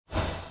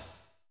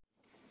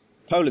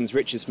Poland's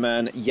richest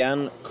man,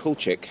 Jan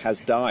Kulczyk,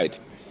 has died.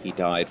 He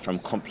died from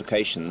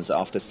complications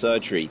after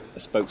surgery,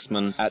 a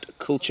spokesman at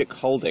Kulczyk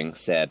Holding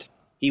said.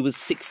 He was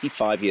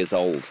 65 years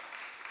old.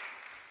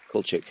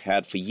 Kulczyk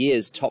had for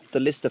years topped the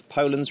list of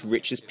Poland's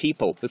richest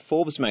people, with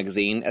Forbes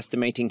Magazine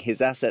estimating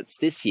his assets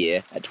this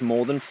year at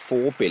more than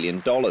 $4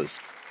 billion.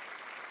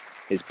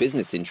 His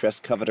business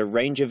interests covered a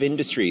range of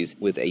industries,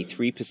 with a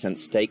 3%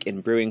 stake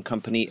in brewing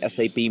company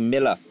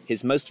SABMiller,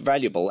 his most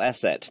valuable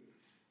asset.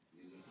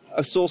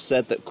 A source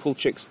said that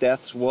Kulczyk's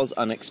death was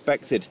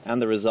unexpected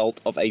and the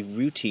result of a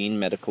routine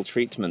medical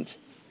treatment.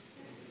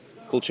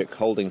 Kulczyk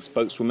Holding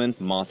spokeswoman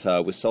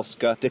Marta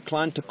Wysowska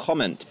declined to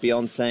comment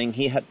beyond saying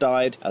he had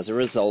died as a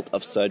result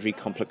of surgery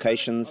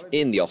complications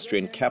in the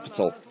Austrian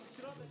capital.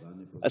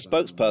 A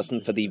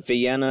spokesperson for the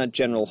Vienna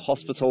General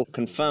Hospital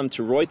confirmed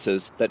to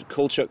Reuters that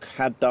Kulczyk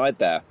had died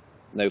there.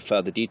 No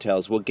further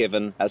details were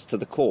given as to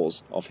the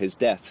cause of his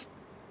death.